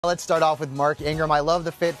Let's start off with Mark Ingram. I love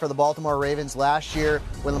the fit for the Baltimore Ravens last year.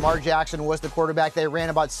 When Lamar Jackson was the quarterback, they ran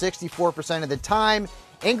about 64% of the time.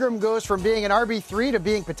 Ingram goes from being an RB3 to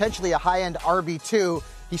being potentially a high-end RB2.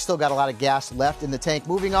 He's still got a lot of gas left in the tank.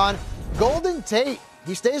 Moving on, Golden Tate.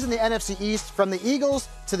 He stays in the NFC East from the Eagles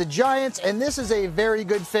to the Giants, and this is a very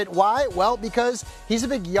good fit. Why? Well, because he's a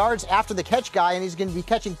big yards after the catch guy, and he's going to be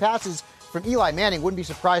catching passes from Eli Manning. Wouldn't be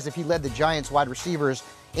surprised if he led the Giants wide receivers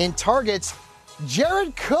in targets.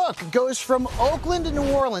 Jared Cook goes from Oakland to New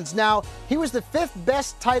Orleans. Now, he was the 5th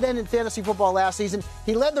best tight end in fantasy football last season.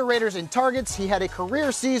 He led the Raiders in targets. He had a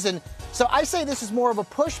career season. So I say this is more of a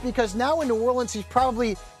push because now in New Orleans, he's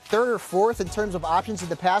probably 3rd or 4th in terms of options in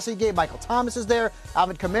the passing game. Michael Thomas is there.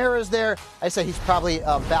 Alvin Kamara is there. I say he's probably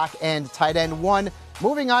a back-end tight end 1.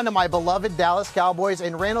 Moving on to my beloved Dallas Cowboys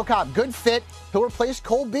and Randall Cobb. Good fit. He'll replace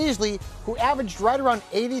Cole Beasley, who averaged right around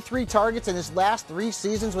 83 targets in his last 3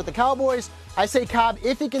 seasons with the Cowboys. I say Cobb,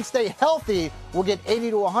 if he can stay healthy, will get 80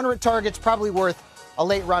 to 100 targets, probably worth a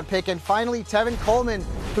late-round pick. And finally, Tevin Coleman,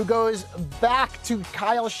 who goes back to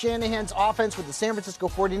Kyle Shanahan's offense with the San Francisco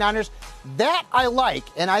 49ers. That I like,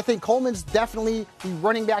 and I think Coleman's definitely the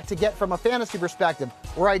running back to get from a fantasy perspective.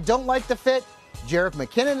 Where I don't like the fit, Jerick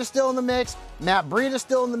McKinnon is still in the mix. Matt Breida is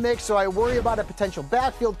still in the mix, so I worry about a potential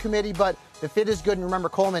backfield committee, but the fit is good. And remember,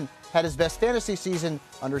 Coleman had his best fantasy season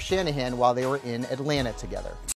under Shanahan while they were in Atlanta together.